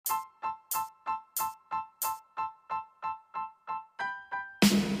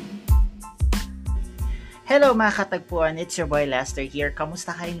Hello mga katagpuan, it's your boy Lester here.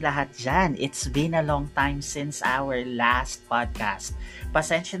 Kamusta kayong lahat dyan? It's been a long time since our last podcast.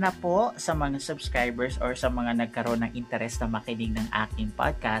 Pasensya na po sa mga subscribers or sa mga nagkaroon ng interest na makinig ng aking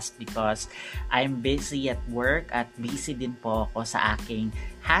podcast because I'm busy at work at busy din po ako sa aking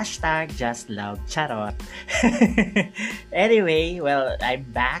 #JustLoveCharot. Anyway, well, I'm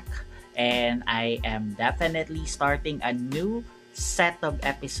back and I am definitely starting a new set of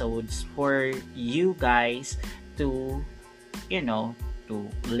episodes for you guys to to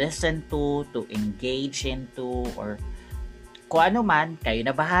listen to engage into, or kung ano man, kayo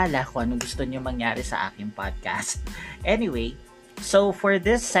na bahala kung ano gusto niyo mangyari sa aking podcast. Anyway, so for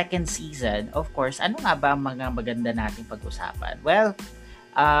this second season, of course, ano nga ba ang mga maganda nating pag-usapan? Well,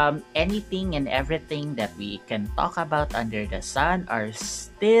 anything and everything that we can talk about under the sun are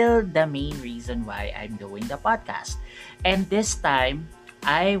still the main reason why I'm doing the podcast. And this time,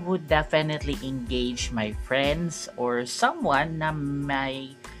 I would definitely engage my friends or someone na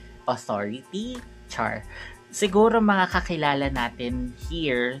may authority, siguro mga kakilala natin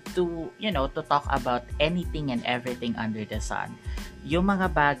here to talk about anything and everything under the sun. Yung mga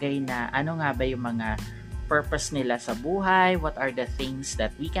bagay na ano nga ba yung mga purpose nila sa buhay, what are the things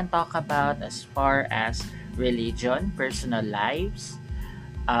that we can talk about as far as religion, personal lives,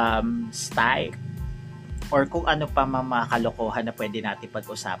 style, or kung ano pa mga kalokohan na pwede natin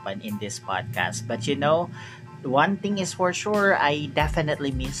pag-usapan in this podcast. But one thing is for sure, I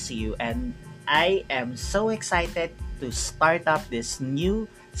definitely miss you and I am so excited to start up this new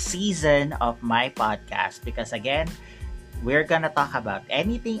season of my podcast because again, we're gonna talk about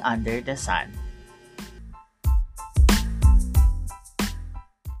anything under the sun.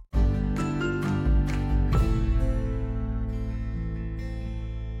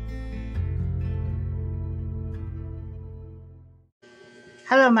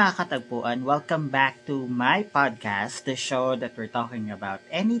 Hello mga katagpuan, welcome back to my podcast, the show that we're talking about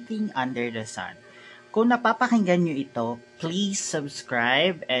anything under the sun. Kung napapakinggan nyo ito, please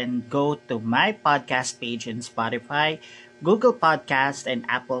subscribe and go to my podcast page in Spotify, Google Podcast, and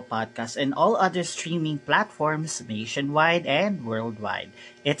Apple Podcast, and all other streaming platforms nationwide and worldwide.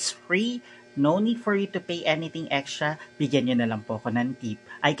 It's free, no need for you to pay anything extra. Bigyan nyo na lang po ako ng tip.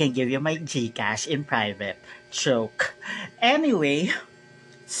 I can give you my GCash in private. Joke. Anyway,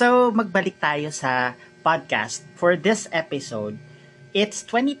 so, magbalik tayo sa podcast. For this episode, it's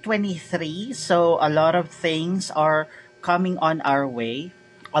 2023, so a lot of things are coming on our way.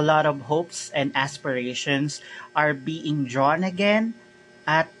 A lot of hopes and aspirations are being drawn again.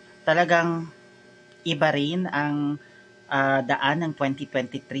 At talagang iba rin ang daan ng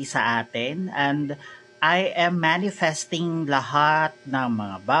 2023 sa atin. And I am manifesting lahat ng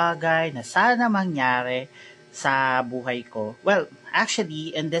mga bagay na sana mangyari sa buhay ko. Well,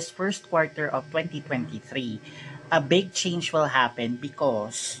 actually, in this first quarter of 2023, a big change will happen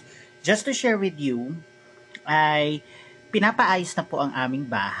because, just to share with you, ay pinapaayos na po ang aming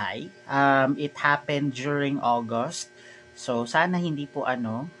bahay. It happened during August. So, sana hindi po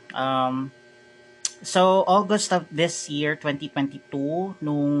So, August of this year, 2022,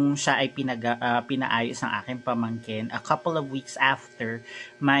 nung siya ay pinaayos ng aking pamangkin, a couple of weeks after,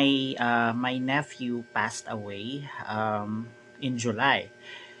 my nephew passed away in July.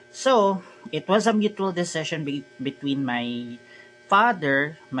 So, it was a mutual decision between my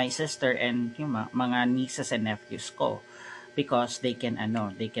father, my sister, and yung mga nieces and nephews ko because they can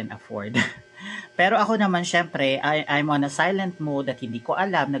afford. Pero ako naman, syempre, I'm on a silent mode at hindi ko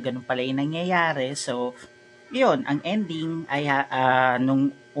alam na ganun pala yung nangyayari. So, yun, ang ending ay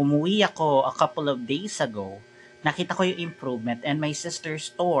nung umuwi ako a couple of days ago, nakita ko yung improvement and my sister's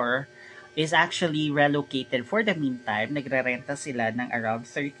store is actually relocated for the meantime. Nagre-renta sila ng around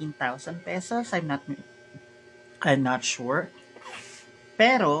 13,000 pesos. I'm not sure.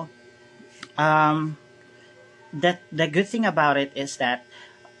 Pero, the good thing about it is that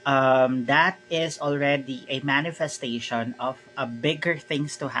that is already a manifestation of a bigger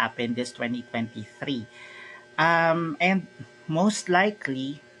things to happen this 2023. And most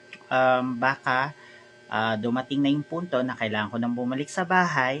likely, baka dumating na yung punto na kailangan ko nang bumalik sa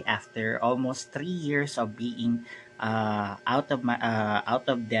bahay after almost 3 years of being out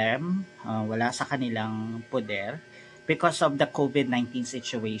of them, wala sa kanilang poder because of the COVID-19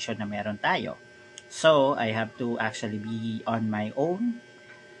 situation na meron tayo. So, I have to actually be on my own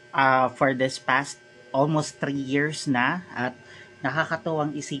for this past almost 3 years na, at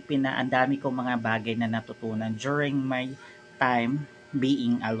nakakatuwang isipin na ang dami kong mga bagay na natutunan during my time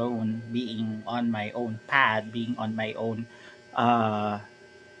being alone, being on my own path, being on my own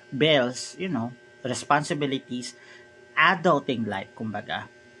bills, responsibilities, adulting life,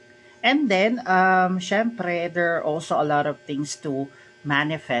 kumbaga. And then, syempre, there are also a lot of things to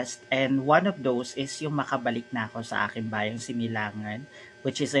manifest. And one of those is yung makabalik na ako sa aking bayang Sinilangan,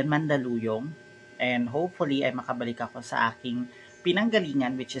 which is in Mandaluyong. And hopefully, ay makabalik ako sa aking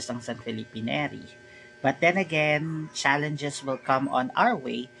pinanggalingan, which is ang San Felipe Neri. But then again, challenges will come on our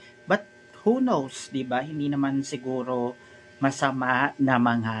way. But who knows, di ba? Hindi naman siguro masama na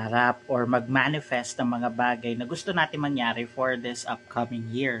mangharap or mag-manifest ng mga bagay na gusto natin mangyari for this upcoming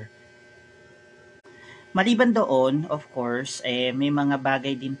year. Maliban doon, of course, may mga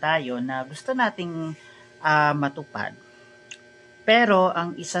bagay din tayo na gusto nating matupad. Pero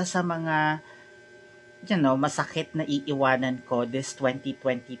ang isa sa mga masakit na iiwanan ko this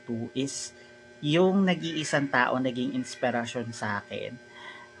 2022 is yung nag-iisang tao naging inspirasyon sa akin.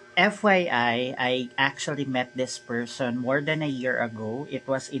 FYI, I actually met this person more than a year ago. It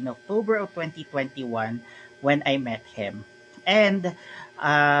was in October of 2021 when I met him. And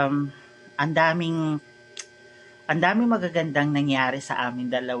ang daming magagandang nangyari sa amin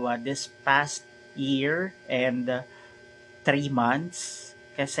dalawa this past year and 3 months.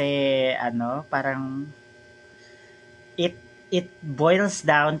 Kasi parang it boils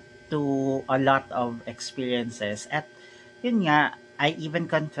down to a lot of experiences. At yun nga, I even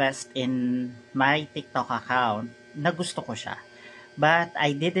confessed in my TikTok account na gusto ko siya. But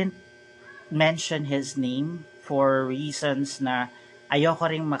I didn't mention his name for reasons na ayoko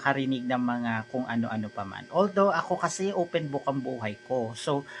ring makarinig ng mga kung ano-ano pa man. Although ako kasi open book ang buhay ko.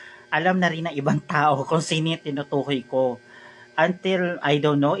 So, alam na rin ng ibang tao kung sino yung tinutukoy ko. Until, I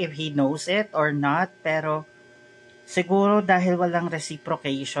don't know if he knows it or not, pero siguro dahil walang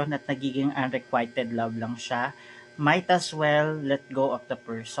reciprocation at nagiging unrequited love lang siya, might as well let go of the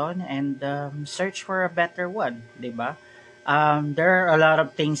person and search for a better one, di ba? There are a lot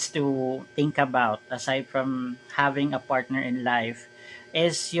of things to think about aside from having a partner in life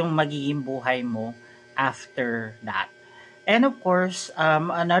is yung magiging buhay mo after that. And of course,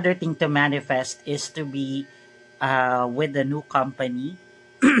 another thing to manifest is to be with a new company.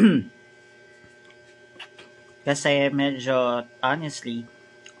 Kasi medyo, honestly,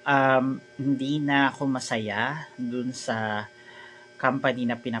 hindi na ako masaya dun sa company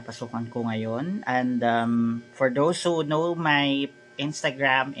na pinapasukan ko ngayon. And for those who know my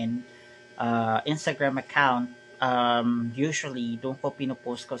Instagram and Instagram account, usually doon ko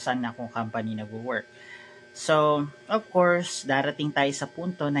pinupost ko saan akong company nag-work. So, of course, darating tayo sa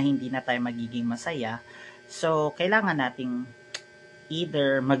punto na hindi na tayo magiging masaya. So, kailangan nating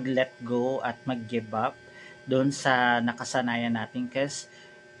either mag-let go at mag-give up doon sa nakasanayan natin. Kasi,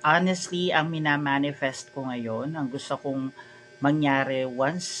 honestly, ang minamanifest ko ngayon, ang gusto kong mangyari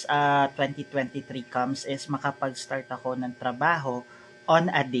once 2023 comes is makapag-start ako ng trabaho on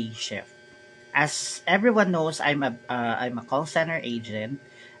a day shift. As everyone knows, I'm a call center agent.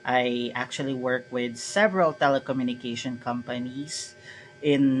 I actually work with several telecommunication companies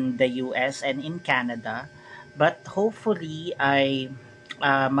in the US and in Canada. But hopefully, ay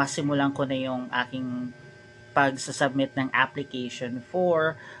masimulan ko na yung aking pagsasubmit ng application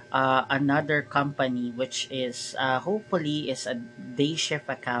for another company which is hopefully is a day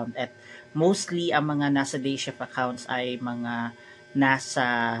shift account, at mostly ang mga nasa day shift accounts ay mga nasa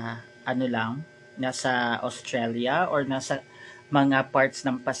nasa Australia or nasa mga parts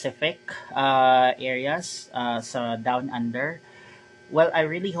ng Pacific areas sa down under. Well, I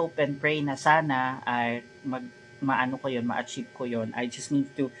really hope and pray na sana ay maano ko yun, ma-achieve ko yun. I just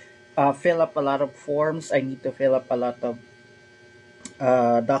need to fill up a lot of forms. I need to fill up a lot of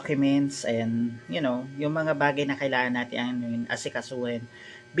documents and, yung mga bagay na kailangan natin asikasuhin.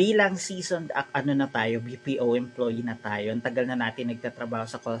 Bilang seasoned, na tayo, BPO employee na tayo. Ang tagal na natin nagtatrabaho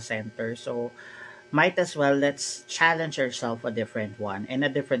sa call center. So, might as well, let's challenge ourselves a different one and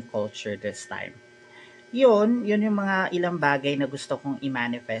a different culture this time. Yun yung mga ilang bagay na gusto kong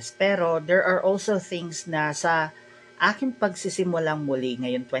i-manifest. Pero there are also things na sa aking pagsisimulang muli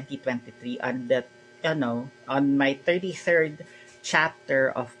ngayon 2023 on that, on my 33rd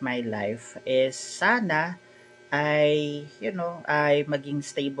chapter of my life is sana ay, ay maging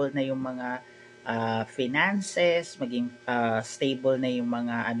stable na yung mga finances, maging stable na yung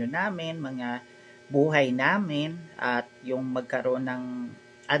mga mga buhay namin, at yung magkaroon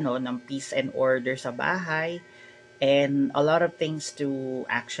ng peace and order sa bahay, and a lot of things to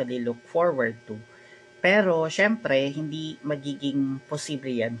actually look forward to. Pero syempre hindi magiging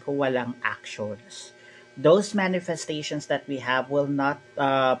posible yan kung walang actions. Those manifestations that we have will not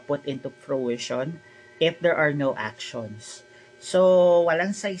put into fruition if there are no actions. So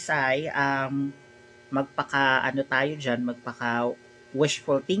walang saysay, magpaka tayo dyan, magpaka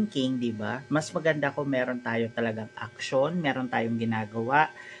wishful thinking, di ba? Mas maganda kung meron tayo talagang action, meron tayong ginagawa,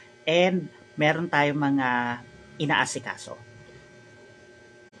 and meron tayong mga inaasikaso.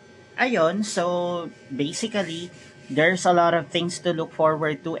 Ayun, so basically, there's a lot of things to look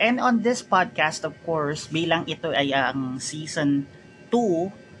forward to. And on this podcast, of course, bilang ito ay ang season 2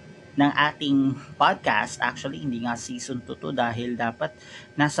 ng ating podcast. Actually, hindi nga season 2 to dahil dapat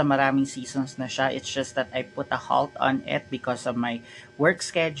nasa maraming seasons na siya. It's just that I put a halt on it because of my work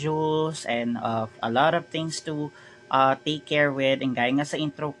schedules and a lot of things to take care with. And gaya nga sa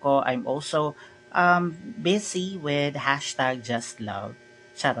intro ko, I'm also busy with hashtag just love.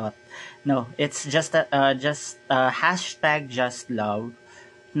 Charot. No, it's just hashtag just love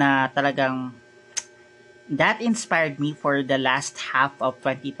na talagang that inspired me for the last half of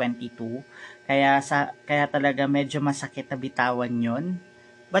 2022. Kaya talaga medyo masakit na bitawan 'yon.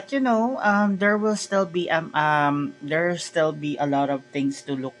 But there will still be a lot of things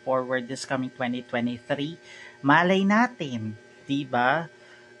to look forward this coming 2023. Malay natin, 'di ba?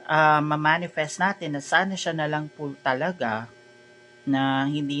 Ma-manifest natin na sana siya na lang po talaga na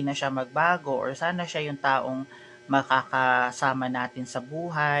hindi na siya magbago or sana siya yung taong makakasama natin sa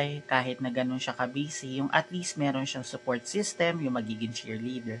buhay kahit na ganun siya ka-busy, yung at least meron siyang support system, yung magiging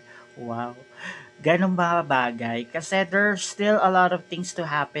cheerleader. Wow. Ganun ba bagay? Kasi there's still a lot of things to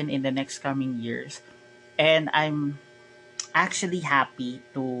happen in the next coming years. And I'm actually happy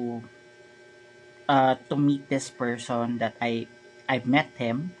to meet this person that I've met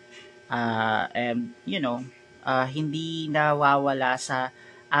him. And hindi nawawala sa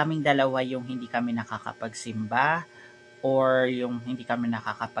aming dalawa yung hindi kami nakakapagsimba or yung hindi kami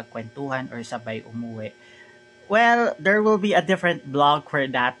nakakapagkwentuhan or sabay umuwi. Well, there will be a different blog for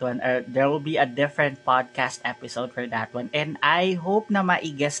that one. There will be a different podcast episode for that one. And I hope na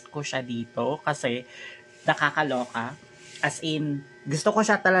ma-guest ko siya dito kasi nakakaloka. As in, gusto ko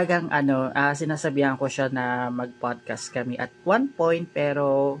siya talagang sinasabihan ko siya na mag-podcast kami at one point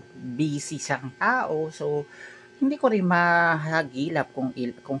pero busy siyang tao. So, hindi ko rin mahagilap kung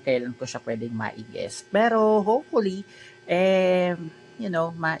kailan ko siya pwedeng ma-guest. Pero hopefully,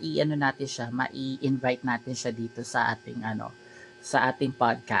 mai-invite natin siya dito sa ating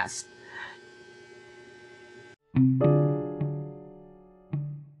podcast.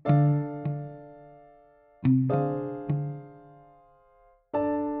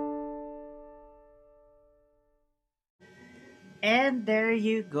 And there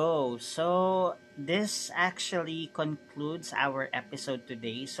you go. So this actually concludes our episode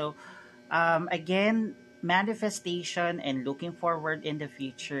today. So again, manifestation and looking forward in the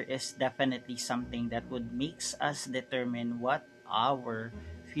future is definitely something that would makes us determine what our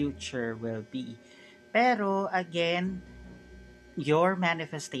future will be. Pero again, your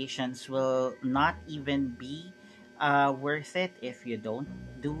manifestations will not even be worth it if you don't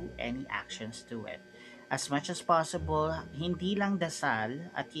do any actions to it. As much as possible, hindi lang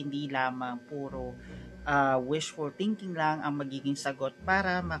dasal at hindi lamang puro wishful thinking lang ang magiging sagot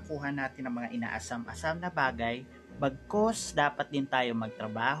para makuha natin ang mga inaasam-asam na bagay. Bagkos, dapat din tayo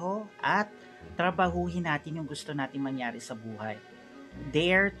magtrabaho at trabahuhin natin yung gusto natin mangyari sa buhay.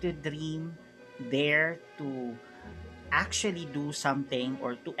 Dare to dream, dare to actually do something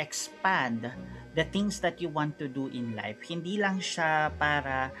or to expand the things that you want to do in life. Hindi lang siya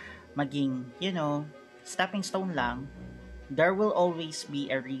para maging, stepping stone lang. There will always be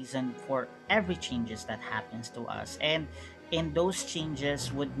a reason for every changes that happens to us. And in those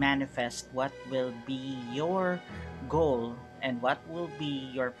changes would manifest what will be your goal and what will be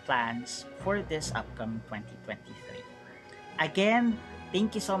your plans for this upcoming 2023. Again,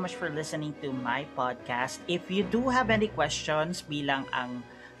 thank you so much for listening to my podcast. If you do have any questions, bilang ang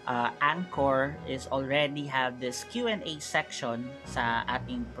Anchor is already have this Q&A section sa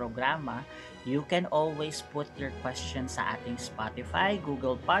ating programa, you can always put your questions sa ating Spotify,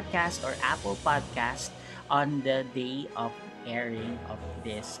 Google Podcast, or Apple Podcast on the day of airing of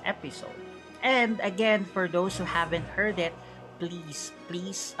this episode. And again, for those who haven't heard it, please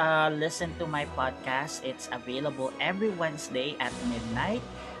listen to my podcast. It's available every Wednesday at midnight.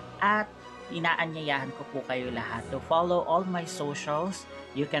 At inaanyayahan ko po kayo lahat to follow all my socials.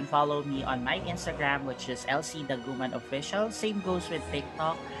 You can follow me on my Instagram, which is LC Daguman Official. Same goes with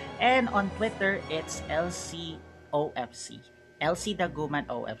TikTok. And on Twitter, it's LCOFC. LC Daguman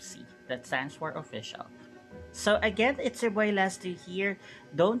OFC. That stands for official. So again, it's your boy Lester here.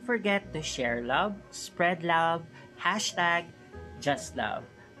 Don't forget to share love, spread love, hashtag just love.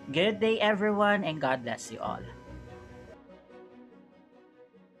 Good day everyone and God bless you all.